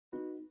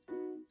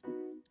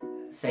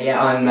So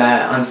yeah,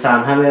 I'm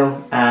Sam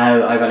Hammill.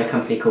 I run a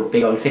company called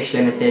Big On Fish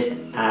Limited.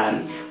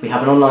 We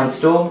have an online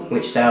store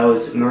which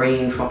sells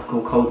marine,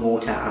 tropical, cold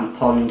water and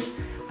pond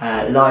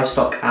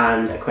livestock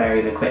and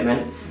aquarium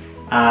equipment.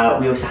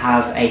 We also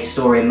have a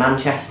store in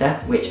Manchester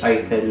which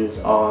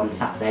opens on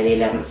Saturday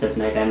the 11th of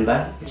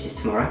November, which is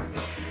tomorrow,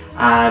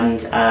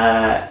 and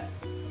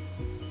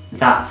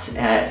that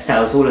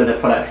sells all of the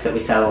products that we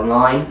sell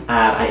online,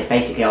 and it's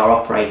basically our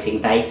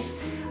operating base.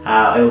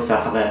 I also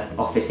have an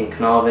office in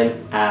Carnarvon,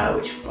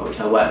 which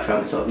I work from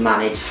and sort of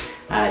manage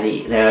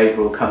the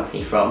overall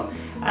company from.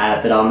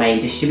 But our main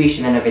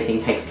distribution and everything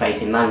takes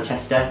place in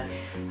Manchester.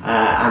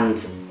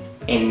 And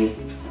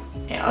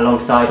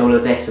alongside all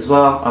of this as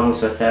well, I'm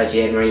also a third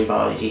year marine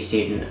biology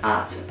student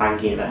at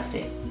Bangor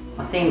University.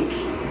 I think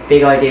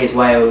Big Ideas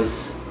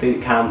Wales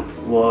Bootcamp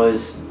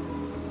was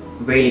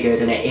really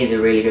good, and it is a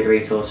really good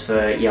resource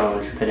for young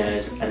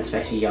entrepreneurs and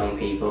especially young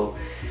people.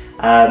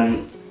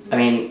 I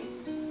mean,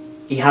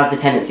 you have the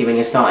tendency when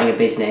you're starting a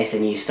business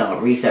and you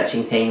start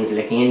researching things,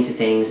 looking into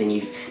things, and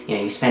you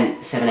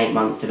spent 7-8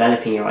 months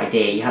developing your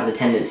idea, you have the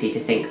tendency to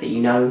think that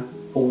you know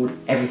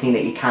everything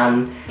that you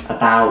can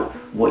about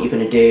what you're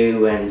going to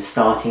do and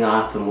starting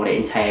up and what it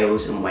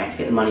entails and where to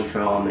get the money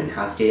from and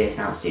how to do this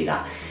and how to do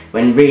that.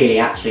 When really,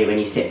 actually, when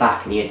you sit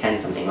back and you attend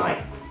something like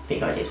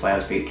Big Ideas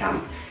Wales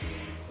Bootcamp,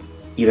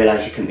 you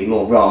realise you couldn't be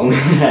more wrong,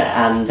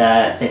 and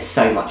there's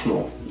so much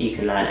more you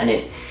can learn.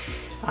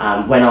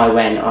 And when I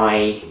went,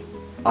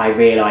 I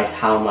realised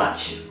how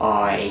much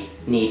I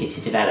needed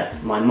to develop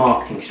my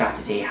marketing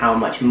strategy, how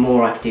much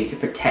more I could do to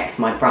protect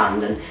my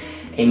brand. And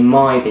in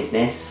my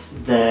business,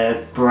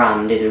 the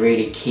brand is a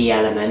really key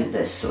element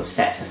that sort of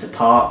sets us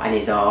apart and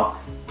is our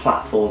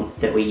platform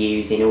that we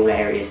use in all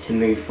areas to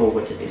move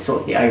forward. It's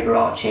sort of the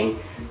overarching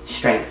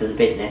strength of the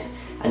business.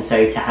 And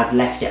so to have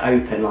left it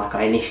open like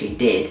I initially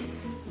did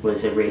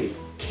was a really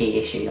key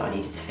issue that I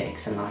needed to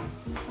fix, and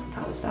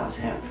that was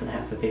help for the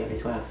help of Big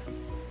Ideas Wales.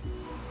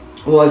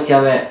 Well, obviously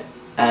I'm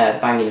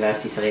at Bangor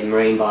University studying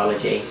marine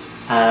biology,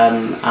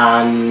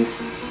 and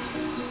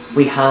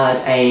we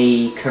had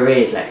a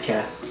careers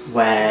lecture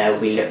where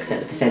we looked at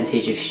the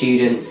percentage of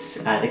students,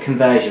 the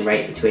conversion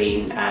rate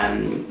between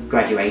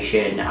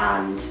graduation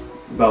and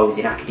roles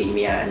in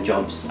academia and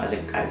jobs as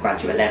a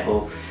graduate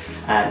level,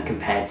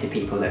 compared to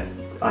people that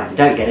either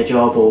don't get a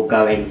job or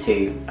go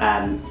into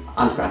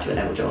undergraduate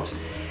level jobs.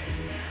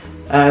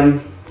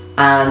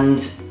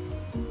 And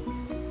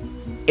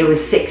it was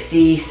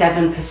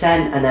 67%,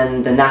 and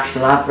then the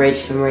national average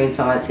for marine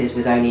sciences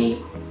was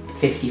only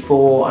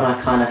 54%, and I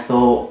kind of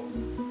thought,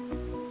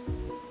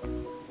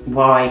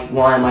 why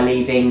am I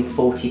leaving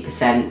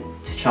 40%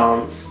 to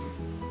chance?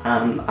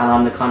 And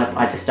I'm the kind of,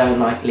 I just don't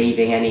like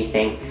leaving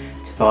anything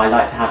but I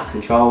like to have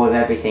control of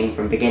everything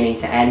from beginning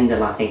to end,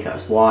 and I think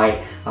that's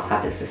why I've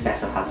had the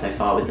success I've had so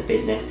far with the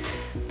business.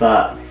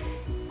 But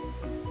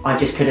I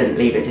just couldn't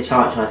leave it to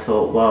chance, and I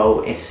thought,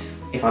 well, if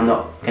I'm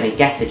not going to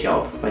get a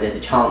job, or there's a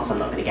chance I'm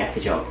not going to get a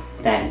job,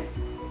 then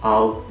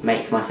I'll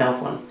make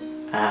myself one.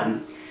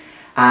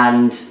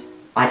 And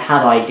I'd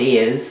had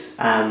ideas,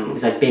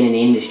 because I'd been in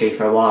the industry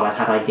for a while. I'd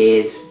had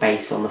ideas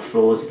based on the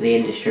flaws of the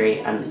industry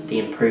and the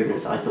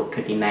improvements that I thought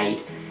could be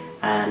made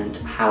and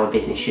how a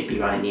business should be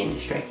run in the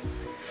industry.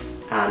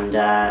 And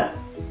that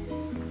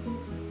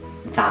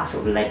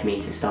sort of led me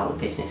to start the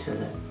business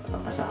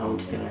as a whole,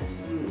 to be honest.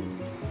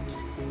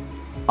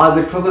 I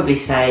would probably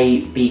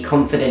say be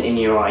confident in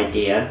your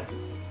idea.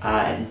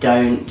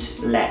 Don't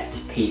let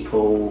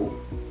people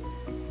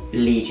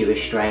lead you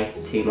astray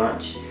too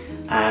much.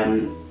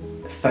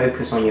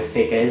 Focus on your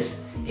figures.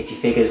 If your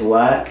figures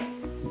work,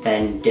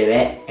 then do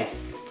it.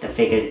 If the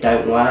figures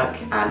don't work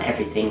and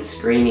everything's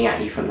screaming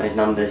at you from those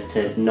numbers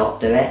to not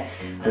do it,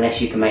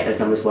 unless you can make those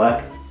numbers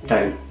work,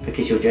 don't,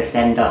 because you'll just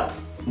end up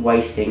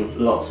wasting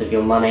lots of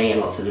your money and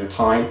lots of your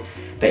time.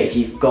 But if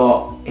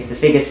the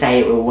figures say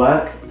it will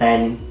work,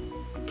 then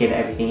give it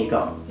everything you've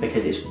got,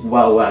 because it's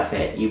well worth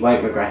it. You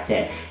won't regret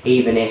it,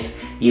 even if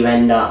you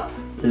end up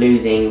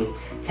losing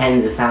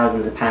tens of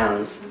thousands of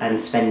pounds and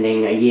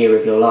spending a year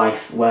of your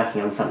life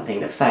working on something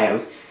that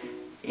fails.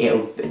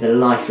 The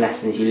life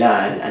lessons you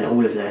learn, and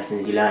all of the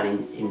lessons you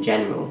learn in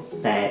general,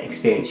 they're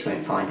experience you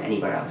won't find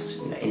anywhere else,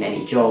 in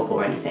any job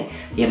or anything.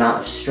 The amount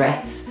of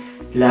stress,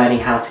 learning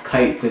how to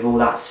cope with all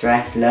that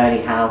stress,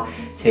 learning how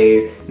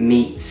to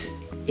meet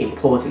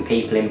important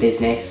people in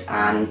business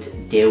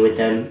and deal with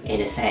them,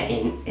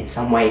 in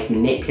some ways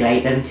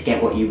manipulate them to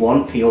get what you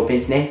want for your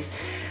business.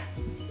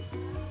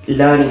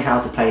 Learning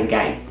how to play the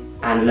game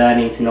and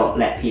learning to not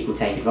let people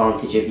take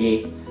advantage of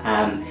you,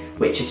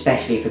 which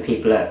especially for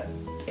people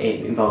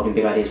involved in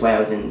Big Ideas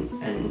Wales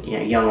and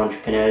young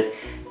entrepreneurs,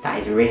 that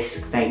is a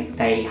risk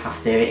they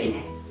have to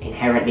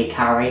inherently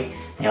carry.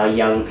 They are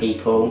young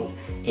people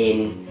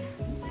in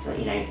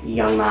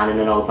young man in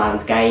an old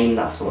man's game.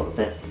 That's what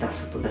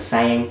they're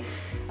saying.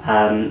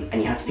 And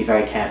you have to be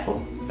very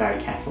careful,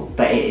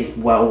 but it is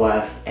well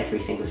worth every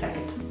single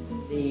second.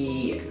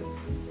 The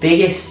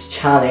biggest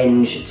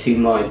challenge to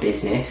my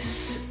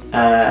business,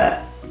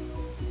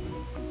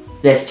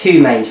 there's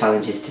two main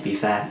challenges, to be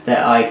fair,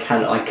 that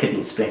I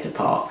couldn't split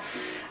apart.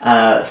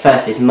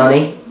 First is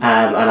money,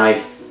 and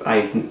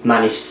I've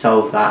managed to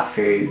solve that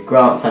through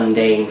grant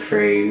funding,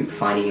 through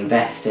finding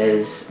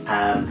investors,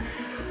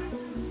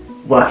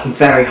 working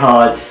very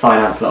hard to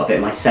finance a lot of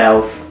it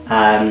myself,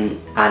 and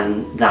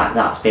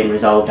that's been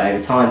resolved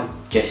over time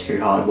just through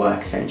hard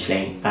work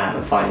essentially,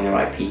 and finding the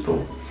right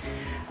people.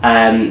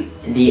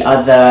 The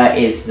other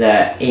is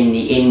that in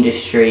the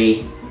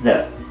industry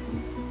that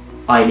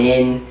I'm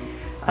in,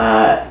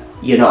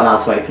 you're not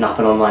allowed to open up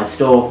an online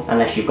store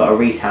unless you've got a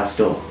retail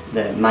store.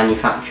 The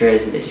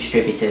manufacturers and the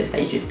distributors,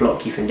 they just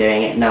block you from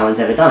doing it. No one's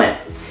ever done it.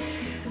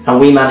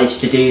 And we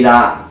managed to do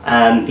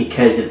that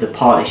because of the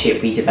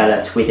partnership we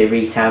developed with a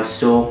retail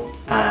store.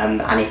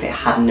 And if it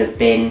hadn't have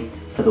been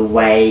for the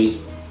way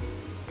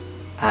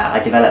I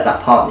developed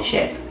that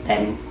partnership,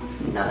 then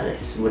none of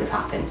this would have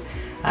happened.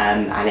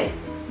 And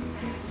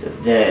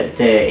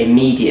the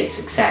immediate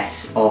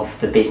success of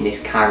the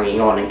business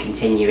carrying on and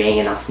continuing,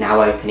 and us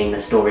now opening the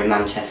store in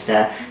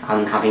Manchester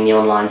and having the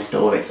online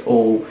store, it's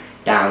all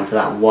down to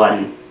that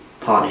one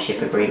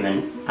partnership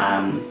agreement,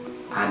 and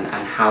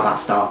how that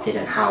started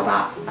and how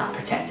that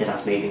protected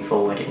us moving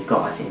forward and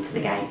got us into the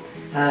game.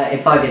 In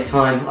 5 years'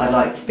 time, I'd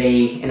like to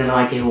be in an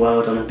ideal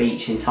world on a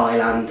beach in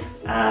Thailand,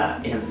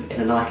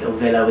 in a nice little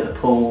villa with a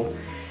pool.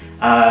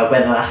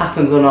 Whether that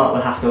happens or not,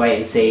 we'll have to wait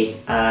and see.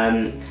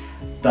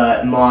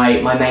 But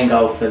my main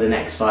goal for the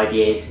next 5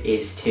 years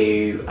is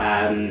to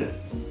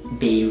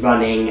be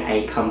running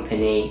a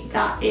company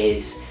that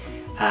is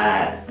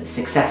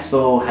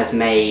successful, has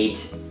made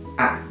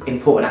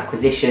important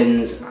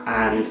acquisitions,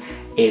 and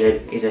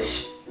is a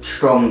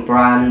strong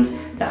brand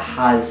that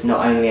has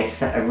not only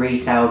a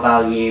resale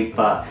value,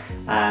 but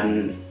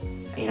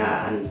you know,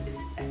 and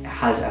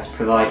has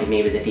provided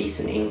me with a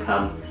decent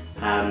income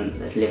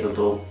that's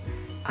livable,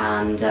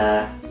 and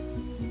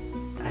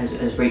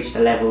has reached a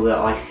level that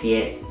I see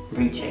it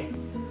reaching.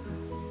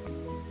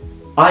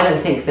 I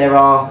don't think there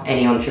are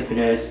any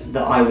entrepreneurs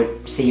that I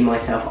would see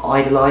myself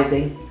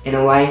idolising in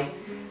a way,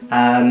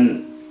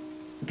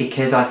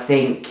 because I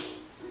think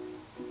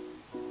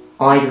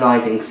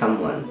idolising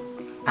someone,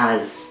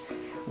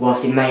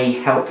 whilst it may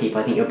help people,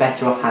 I think you're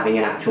better off having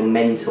an actual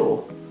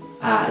mentor,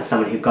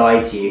 someone who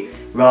guides you,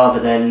 rather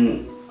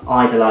than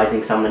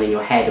idolising someone in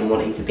your head and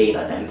wanting to be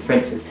like them. For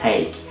instance,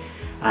 take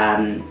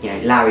you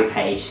know, Larry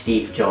Page,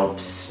 Steve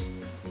Jobs.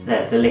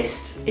 The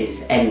list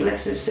is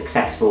endless of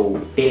successful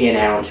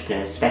billionaire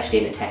entrepreneurs, especially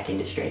in the tech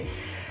industry.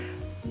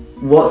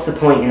 What's the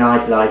point in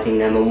idolising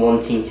them and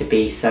wanting to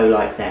be so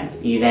like them?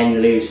 You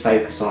then lose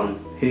focus on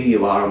who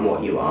you are and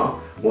what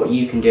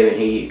you can do and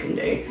who you can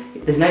do.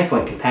 There's no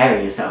point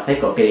comparing yourself.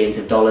 They've got billions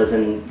of dollars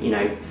and, you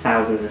know,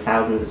 thousands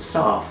of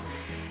staff.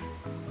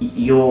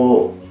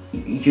 You're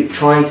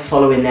trying to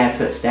follow in their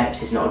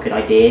footsteps is not a good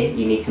idea.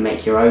 You need to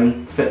make your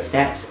own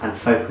footsteps and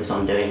focus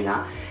on doing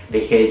that,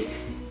 because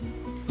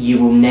you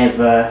will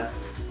never,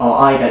 or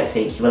I don't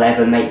think you will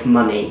ever make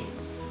money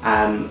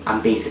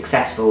and be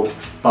successful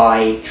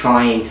by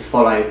trying to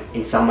follow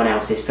in someone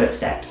else's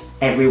footsteps.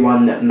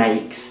 Everyone that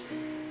makes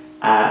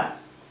a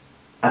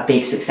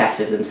big success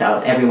of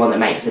themselves, everyone that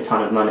makes a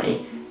ton of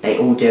money, they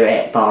all do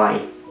it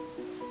by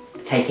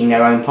taking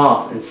their own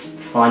path and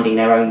finding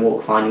their own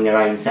walk, finding their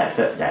own set of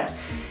footsteps.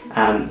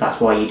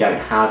 That's why you don't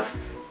have,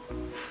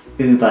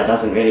 Uber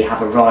doesn't really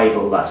have a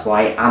rival. That's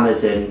why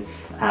Amazon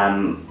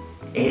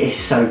is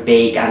so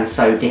big and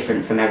so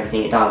different from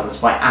everything it does.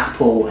 That's why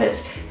Apple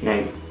has, you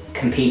know,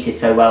 competed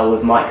so well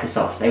with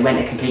Microsoft. They went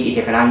a completely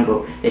different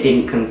angle. They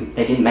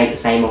didn't make the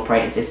same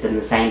operating system,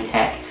 the same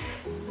tech.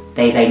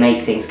 They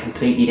make things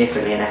completely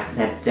differently,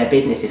 and their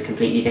business is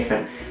completely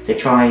different. So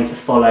trying to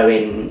follow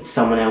in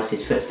someone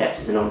else's footsteps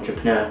as an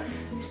entrepreneur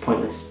is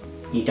pointless.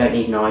 You don't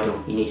need an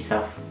idol, you need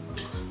yourself.